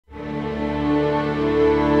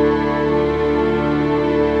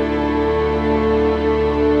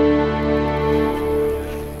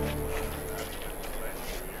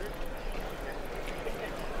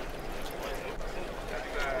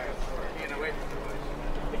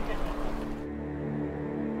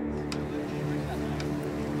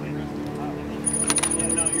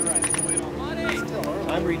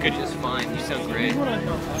Good. Just fine. You sound great.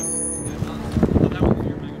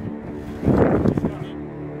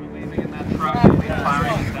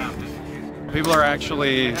 People are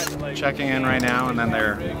actually checking in right now, and then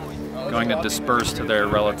they're going to disperse to their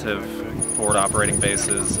relative forward operating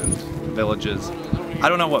bases and villages. I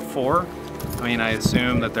don't know what for. I mean, I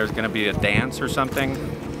assume that there's going to be a dance or something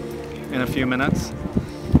in a few minutes.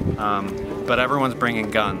 But everyone's bringing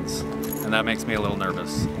guns, and that makes me a little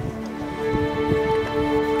nervous.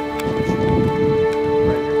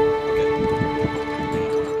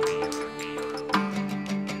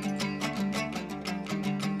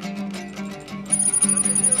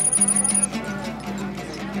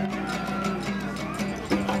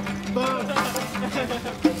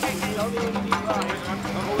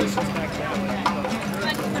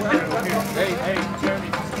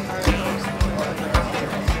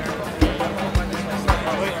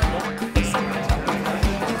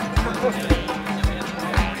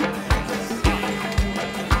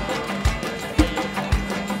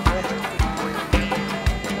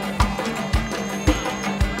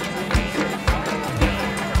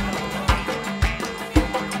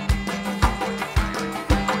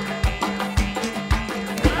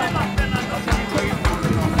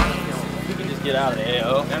 Get out of there,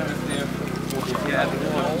 AO.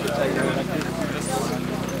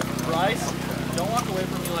 Bryce, don't walk away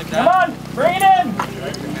from me like that. Come on, bring it in!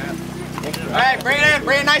 Alright, bring it in,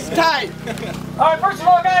 bring it nice and tight. Alright, first of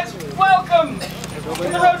all, guys, welcome to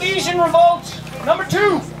the Rhodesian Revolt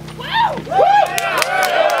 #2. Woo!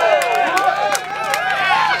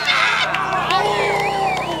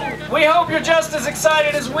 We hope you're just as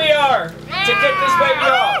excited as we are to kick this baby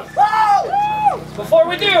off. Before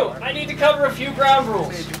we do, I need to cover a few ground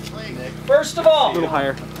rules. First of all,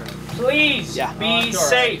 please be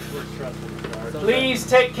safe. Please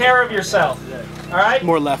take care of yourself. All right?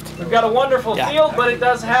 More left. We've got a wonderful field, but it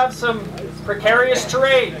does have some precarious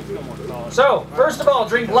terrain. So, first of all,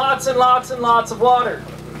 drink lots and lots and lots of water.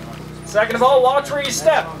 Second of all, watch where you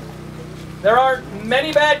step. There aren't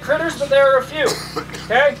many bad critters, but there are a few.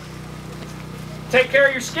 Okay? Take care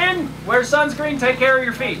of your skin, wear sunscreen, take care of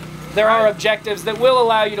your feet. There are objectives that will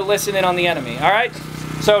allow you to listen in on the enemy, all right?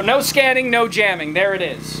 So no scanning, no jamming. There it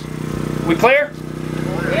is. We clear?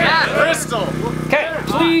 Yeah, crystal. Okay,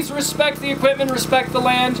 please respect the equipment, respect the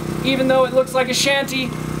land. Even though it looks like a shanty,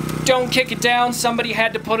 don't kick it down. Somebody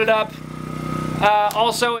had to put it up.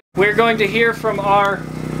 Also, we're going to hear from our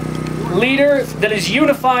leader that is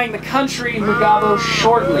unifying the country in Mugabo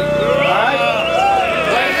shortly, all right?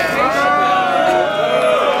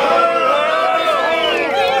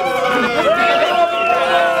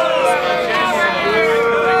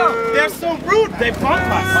 They bumped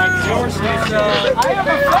us.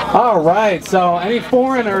 All right, so any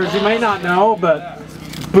foreigners you may not know, but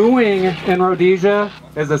booing in Rhodesia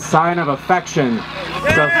is a sign of affection.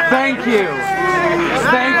 So thank you.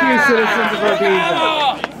 Thank you, citizens of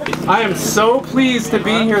Rhodesia. I am so pleased to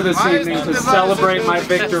be here this evening to celebrate my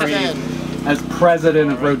victory as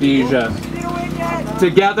president of Rhodesia.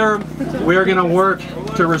 Together, we're going to work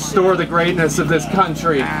to restore the greatness of this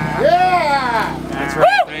country. Yeah! That's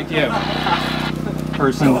right, thank you.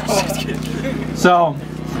 Person. So,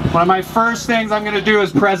 one of my first things I'm going to do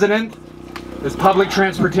as president is public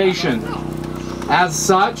transportation. As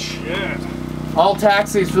such, all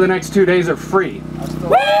taxis for the next 2 days are free.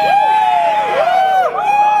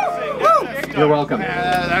 You're welcome.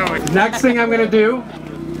 Next thing I'm going to do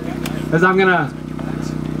is I'm going to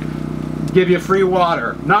give you free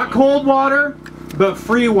water. Not cold water, but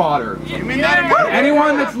free water.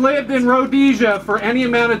 Anyone that's lived in Rhodesia for any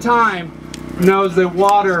amount of time knows that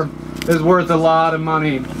water is worth a lot of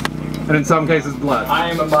money, and in some cases blood. I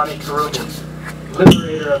am Amani Karuba,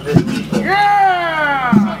 liberator of this people.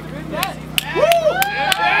 Yeah!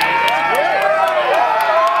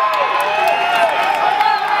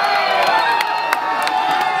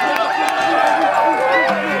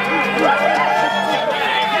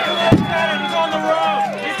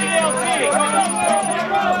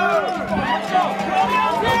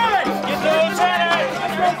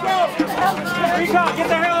 Get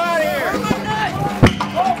the hell out of here!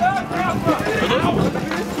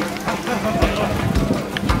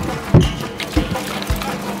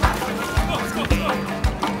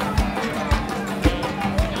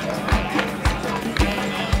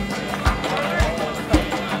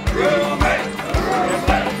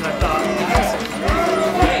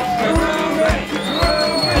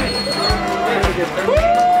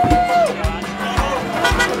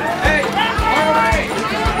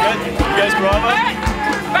 You guys grow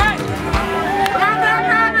up?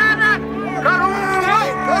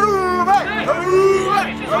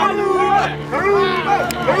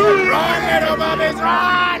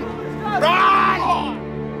 right!